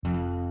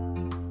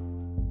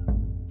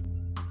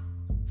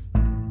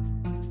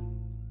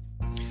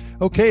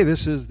Okay,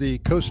 this is the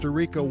Costa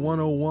Rica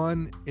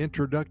 101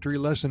 Introductory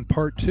Lesson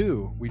Part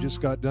 2. We just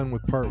got done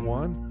with Part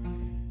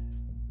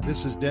 1.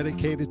 This is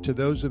dedicated to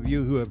those of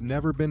you who have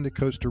never been to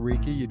Costa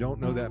Rica. You don't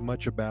know that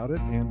much about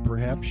it, and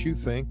perhaps you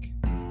think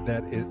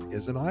that it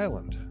is an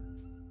island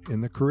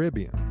in the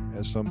Caribbean,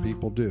 as some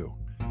people do.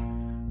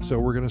 So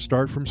we're going to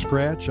start from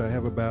scratch. I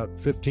have about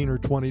 15 or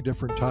 20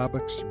 different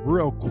topics.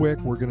 Real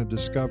quick, we're going to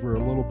discover a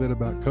little bit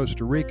about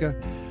Costa Rica.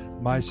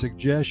 My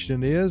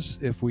suggestion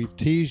is, if we've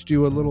teased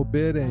you a little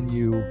bit and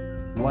you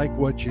like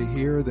what you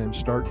hear, then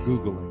start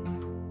Googling.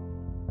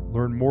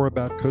 Learn more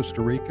about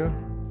Costa Rica.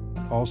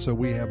 Also,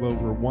 we have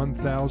over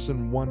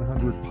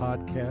 1,100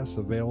 podcasts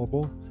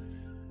available.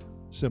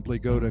 Simply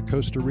go to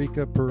Costa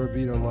Rica Pura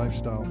Vida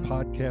Lifestyle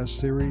Podcast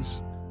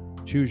Series.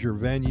 Choose your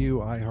venue,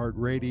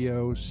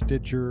 iHeartRadio,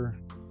 Stitcher.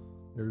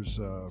 There's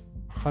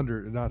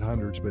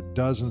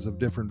dozens of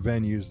different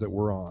venues that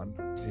we're on,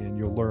 and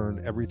you'll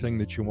learn everything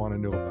that you want to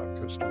know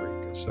about Costa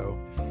Rica. So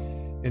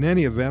in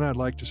any event, I'd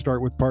like to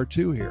start with part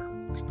 2 here.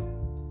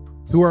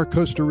 Who are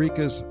Costa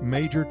Rica's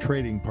major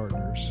trading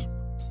partners?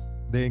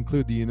 They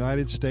include the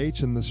United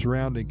States and the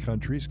surrounding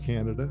countries,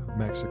 Canada,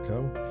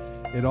 Mexico.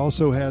 It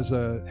also has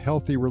a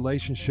healthy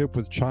relationship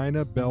with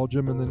China,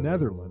 Belgium, and the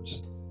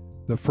Netherlands.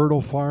 The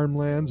fertile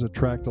farmlands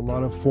attract a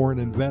lot of foreign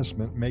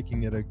investment,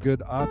 making it a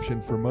good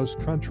option for most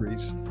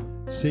countries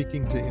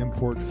seeking to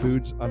import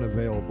foods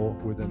unavailable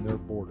within their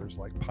borders,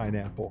 like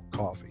pineapple,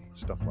 coffee,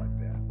 stuff like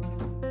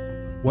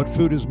that. What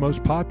food is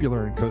most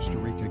popular in Costa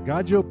Rica?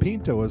 Gallo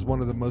Pinto is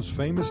one of the most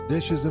famous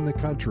dishes in the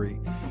country.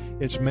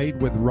 It's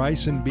made with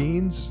rice and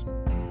beans,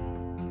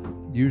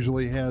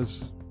 usually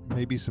has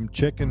maybe some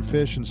chicken,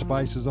 fish, and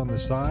spices on the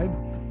side,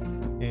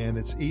 and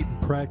it's eaten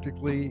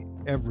practically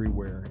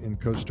everywhere in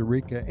Costa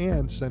Rica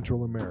and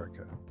Central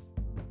America.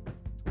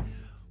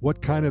 What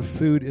kind of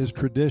food is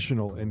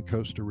traditional in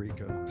Costa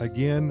Rica?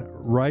 Again,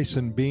 rice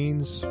and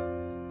beans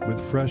with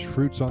fresh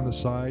fruits on the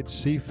side.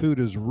 Seafood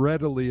is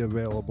readily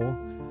available.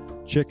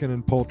 Chicken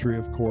and poultry,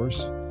 of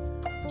course.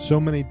 So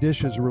many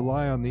dishes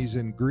rely on these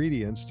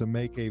ingredients to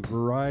make a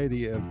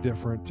variety of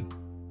different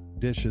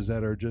dishes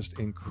that are just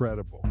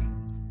incredible.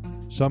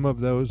 Some of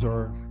those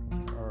are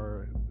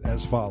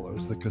as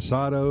follows: the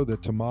casado, the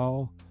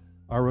tamal,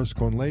 arroz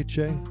con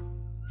leche,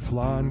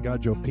 flan,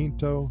 gallo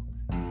pinto,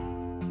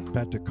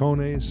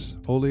 patacones,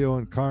 olio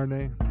and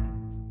carne.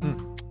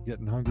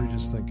 Getting hungry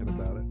just thinking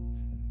about it.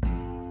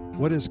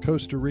 What is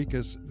Costa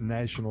Rica's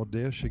national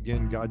dish?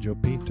 Again, gallo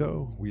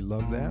pinto. We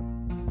love that.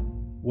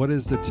 What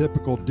is the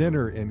typical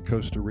dinner in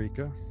Costa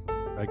Rica?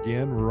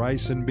 Again,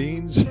 rice and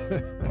beans,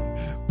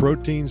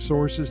 protein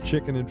sources,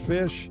 chicken and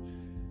fish.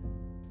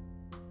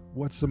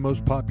 What's the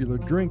most popular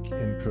drink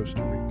in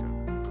Costa Rica?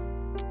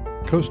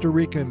 Costa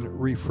Rican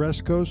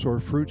refrescos or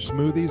fruit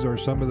smoothies are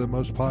some of the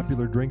most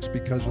popular drinks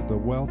because of the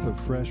wealth of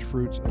fresh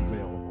fruits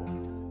available.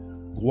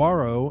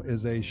 Guaro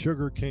is a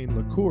sugarcane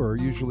liqueur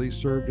usually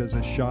served as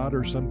a shot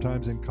or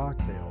sometimes in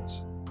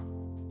cocktails.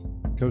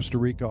 Costa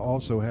Rica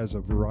also has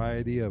a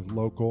variety of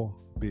local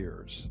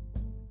beers.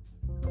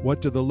 What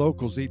do the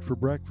locals eat for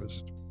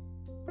breakfast?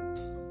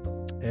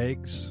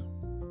 Eggs,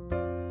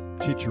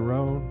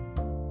 chicharrón,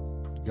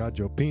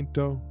 gallo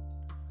pinto.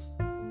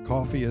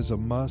 Coffee is a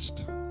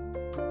must.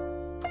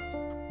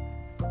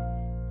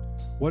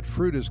 What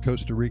fruit is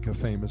Costa Rica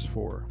famous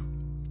for?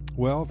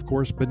 Well, of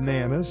course,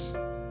 bananas.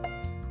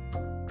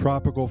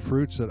 Tropical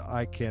fruits that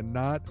I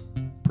cannot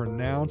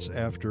pronounce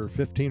after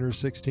 15 or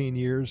 16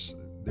 years.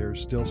 There's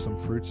still some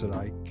fruits that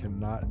I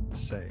cannot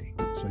say.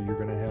 So you're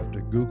going to have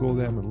to Google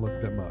them and look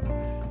them up.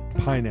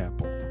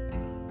 Pineapple.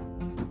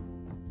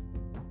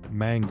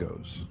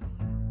 Mangoes.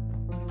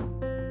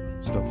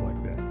 Stuff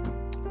like that.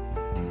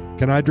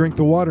 Can I drink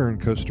the water in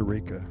Costa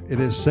Rica? It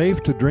is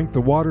safe to drink the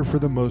water for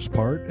the most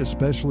part,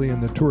 especially in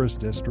the tourist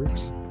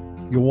districts.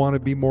 You'll want to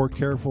be more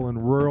careful in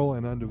rural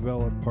and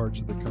undeveloped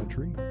parts of the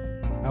country.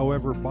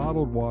 However,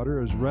 bottled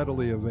water is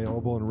readily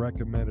available and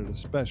recommended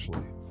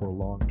especially for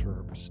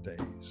long-term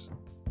stays.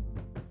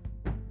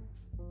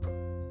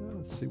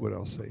 Let's see what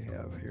else they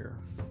have here.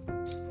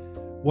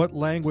 What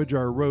language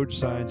are road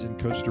signs in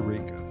Costa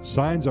Rica?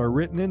 Signs are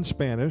written in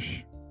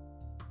Spanish,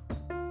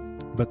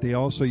 but they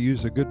also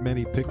use a good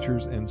many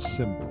pictures and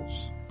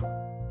symbols.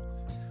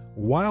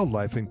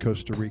 Wildlife in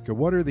Costa Rica.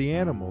 What are the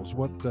animals?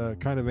 What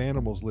kind of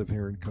animals live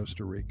here in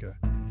Costa Rica?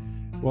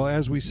 Well,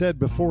 as we said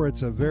before,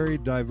 it's a very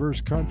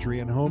diverse country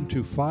and home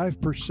to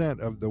 5%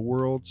 of the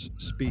world's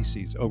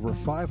species, over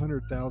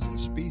 500,000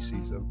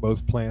 species of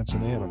both plants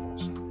and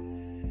animals.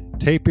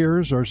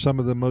 Tapirs are some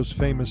of the most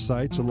famous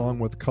sights, along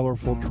with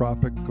colorful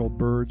tropical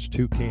birds,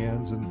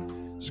 toucans,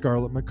 and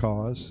scarlet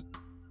macaws.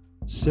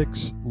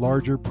 6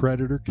 larger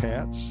predator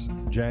cats,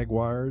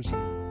 jaguars,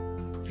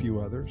 and a few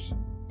others.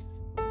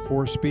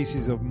 4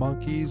 species of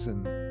monkeys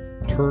and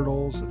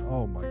turtles, and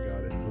oh my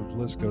God, the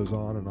list goes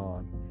on and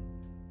on.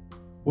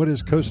 What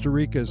is Costa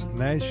Rica's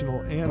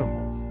national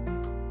animal?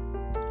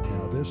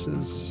 Now, this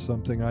is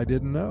something I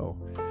didn't know.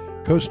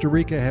 Costa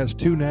Rica has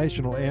 2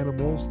 national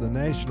animals. The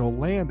national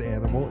land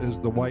animal is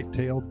the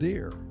white-tailed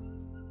deer,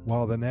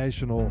 while the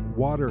national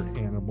water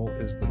animal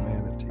is the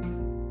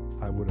manatee.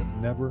 I would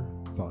have never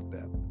thought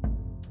that.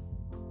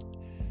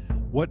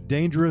 What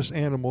dangerous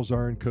animals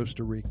are in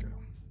Costa Rica?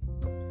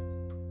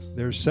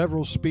 There's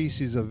several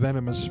species of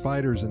venomous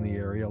spiders in the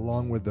area,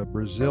 along with the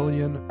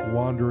Brazilian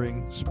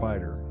wandering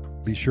spider.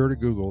 Be sure to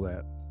Google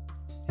that.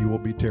 You will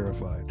be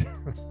terrified.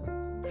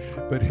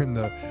 But in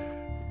the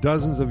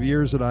dozens of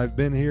years that I've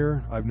been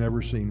here, I've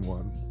never seen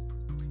one.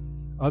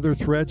 Other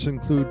threats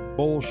include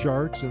bull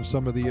sharks in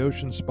some of the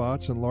ocean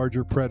spots and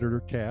larger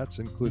predator cats,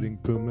 including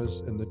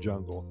pumas in the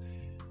jungle.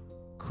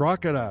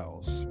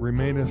 Crocodiles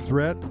remain a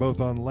threat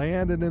both on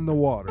land and in the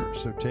water,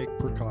 so take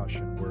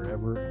precaution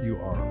wherever you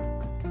are.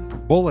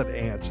 Bullet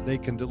ants, they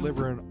can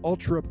deliver an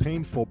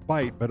ultra-painful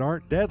bite but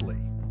aren't deadly,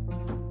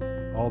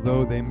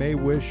 although they may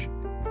wish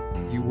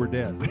you were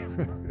dead.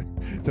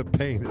 The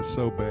pain is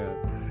so bad.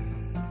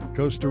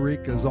 Costa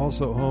Rica is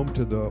also home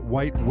to the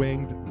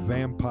white-winged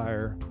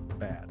vampire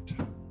bat.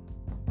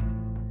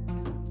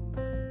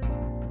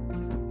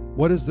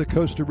 What is the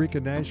Costa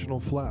Rica national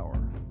flower?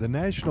 The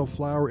national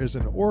flower is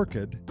an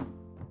orchid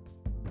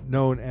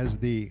known as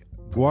the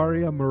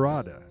Guaria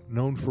Morada,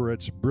 known for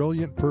its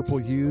brilliant purple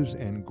hues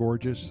and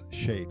gorgeous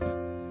shape.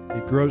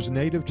 It grows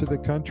native to the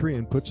country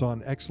and puts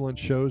on excellent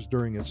shows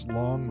during its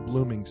long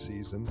blooming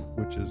season,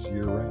 which is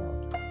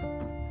year-round.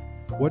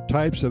 What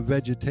types of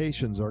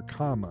vegetations are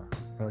common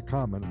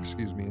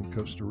in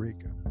Costa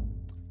Rica?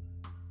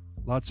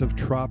 Lots of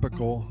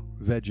tropical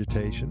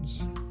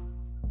vegetations.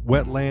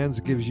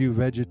 Wetlands gives you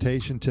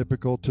vegetation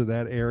typical to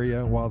that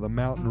area, while the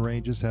mountain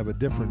ranges have a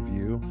different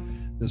view.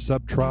 The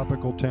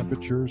subtropical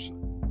temperatures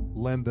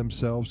lend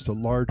themselves to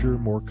larger,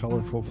 more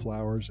colorful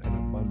flowers and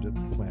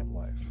abundant plant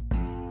life.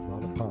 A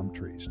lot of palm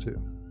trees, too.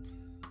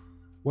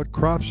 What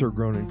crops are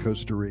grown in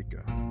Costa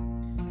Rica?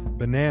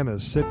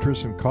 Bananas,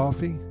 citrus, and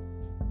coffee.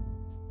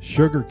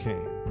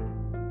 Sugarcane.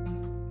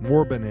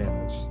 More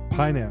bananas.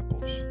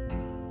 Pineapples.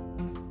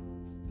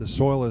 The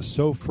soil is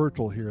so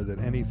fertile here that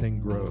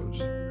anything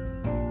grows.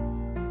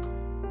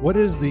 What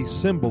is the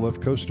symbol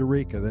of Costa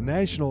Rica? The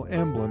national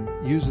emblem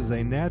uses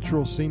a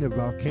natural scene of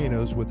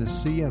volcanoes with a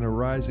sea and a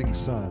rising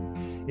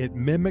sun. It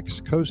mimics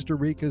Costa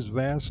Rica's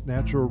vast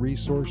natural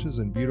resources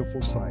and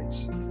beautiful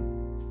sights.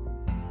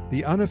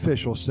 The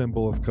unofficial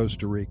symbol of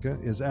Costa Rica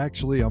is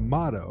actually a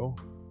motto.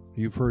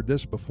 You've heard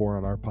this before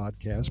on our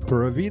podcast,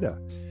 Pura Vida,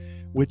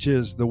 which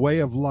is the way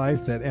of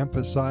life that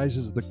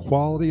emphasizes the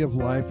quality of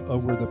life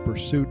over the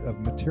pursuit of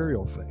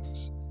material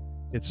things.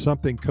 It's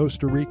something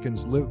Costa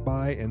Ricans live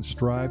by and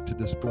strive to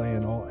display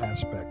in all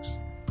aspects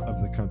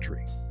of the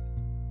country.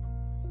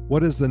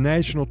 What is the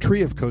national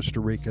tree of Costa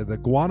Rica? The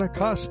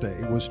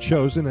Guanacaste was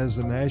chosen as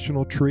the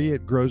national tree.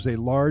 It grows a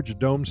large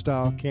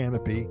dome-style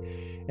canopy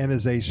and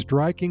is a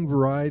striking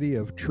variety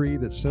of tree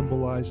that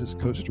symbolizes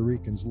Costa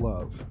Ricans'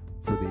 love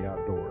for the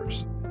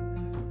outdoors.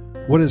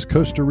 What is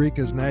Costa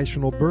Rica's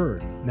national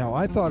bird? Now,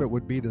 I thought it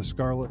would be the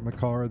scarlet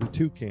macaw or the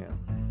toucan,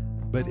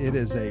 but it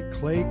is a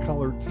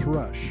clay-colored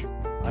thrush.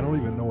 I don't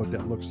even know what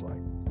that looks like,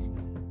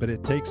 but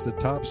it takes the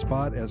top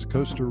spot as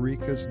Costa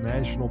Rica's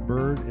national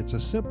bird. It's a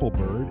simple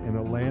bird in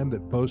a land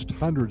that boasts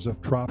hundreds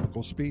of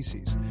tropical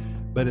species,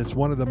 but it's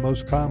one of the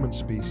most common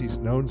species,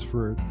 known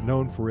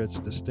for its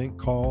distinct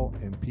call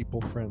and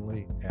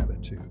people-friendly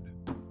attitude.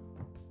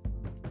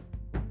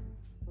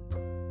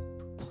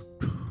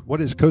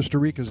 What is Costa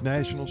Rica's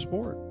national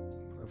sport?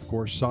 Of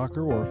course,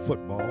 soccer, or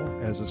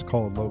football, as it's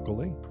called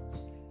locally.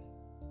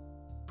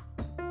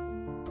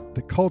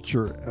 The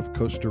culture of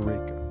Costa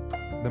Rica.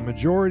 The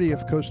majority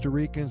of Costa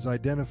Ricans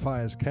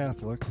identify as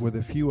Catholic, with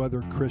a few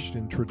other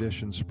Christian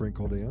traditions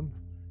sprinkled in.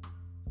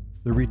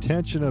 The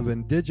retention of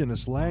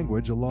indigenous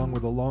language, along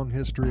with a long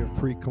history of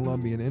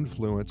pre-Columbian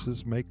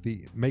influences,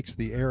 makes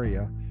the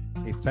area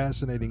a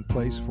fascinating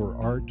place for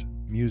art,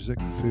 music,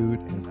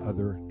 food, and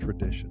other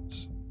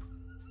traditions.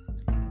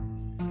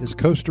 Is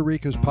Costa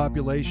Rica's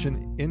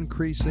population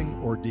increasing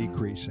or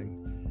decreasing?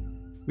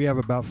 We have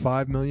about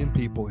 5 million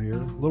people here,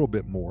 a little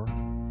bit more.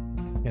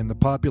 And the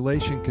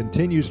population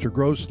continues to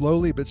grow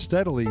slowly but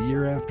steadily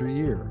year after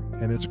year,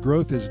 and its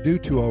growth is due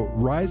to a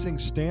rising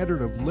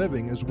standard of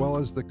living as well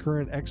as the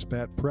current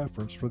expat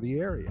preference for the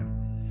area.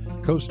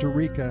 Costa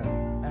Rica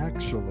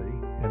actually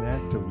and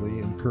actively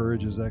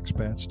encourages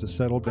expats to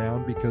settle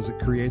down because it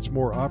creates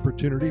more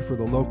opportunity for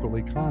the local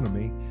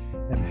economy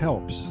and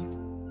helps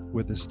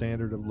with the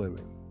standard of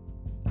living.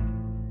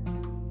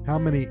 How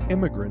many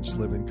immigrants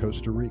live in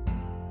Costa Rica?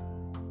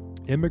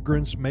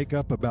 Immigrants make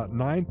up about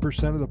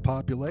 9% of the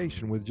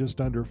population, with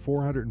just under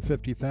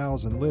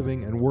 450,000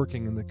 living and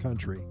working in the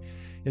country.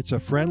 It's a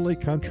friendly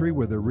country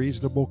with a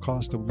reasonable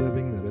cost of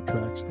living that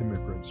attracts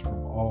immigrants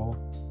from all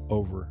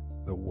over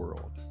the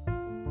world.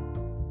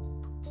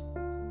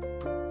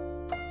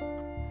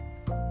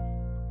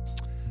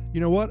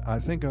 You know what? I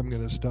think I'm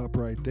going to stop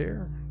right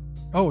there.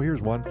 Oh,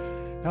 here's one.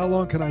 How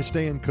long can I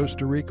stay in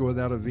Costa Rica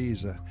without a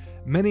visa?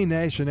 Many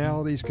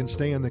nationalities can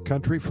stay in the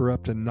country for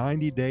up to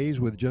 90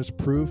 days with just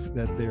proof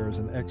that there is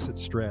an exit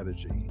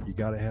strategy. You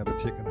got to have a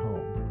ticket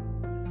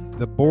home.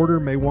 The border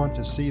may want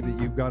to see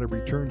that you've got a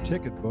return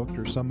ticket booked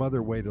or some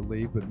other way to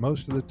leave, but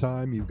most of the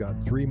time you've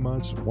got 3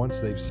 months once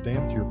they've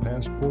stamped your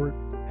passport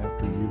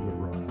after you've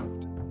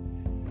arrived.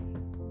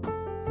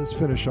 Let's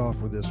finish off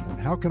with this one.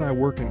 How can I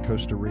work in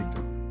Costa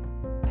Rica?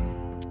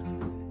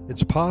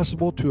 It's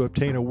possible to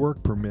obtain a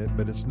work permit,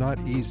 but it's not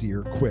easy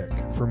or quick.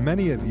 For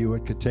many of you,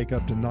 it could take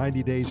up to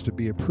 90 days to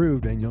be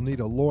approved, and you'll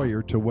need a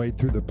lawyer to wade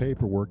through the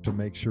paperwork to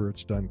make sure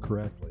it's done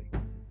correctly.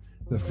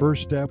 The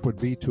first step would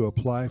be to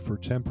apply for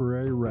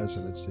temporary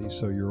residency,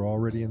 so you're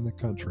already in the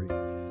country,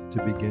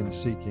 to begin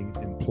seeking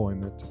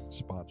employment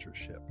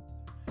sponsorship.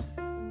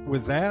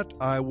 With that,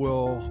 I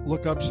will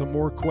look up some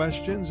more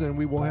questions, and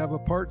we will have a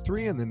part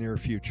 3 in the near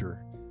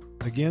future.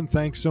 Again,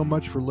 thanks so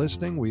much for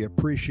listening. We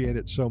appreciate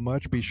it so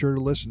much. Be sure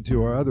to listen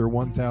to our other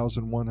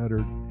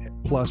 1,100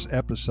 plus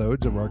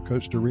episodes of our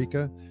Costa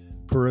Rica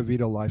Pura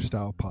Vida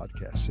Lifestyle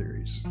podcast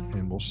series.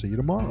 And we'll see you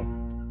tomorrow.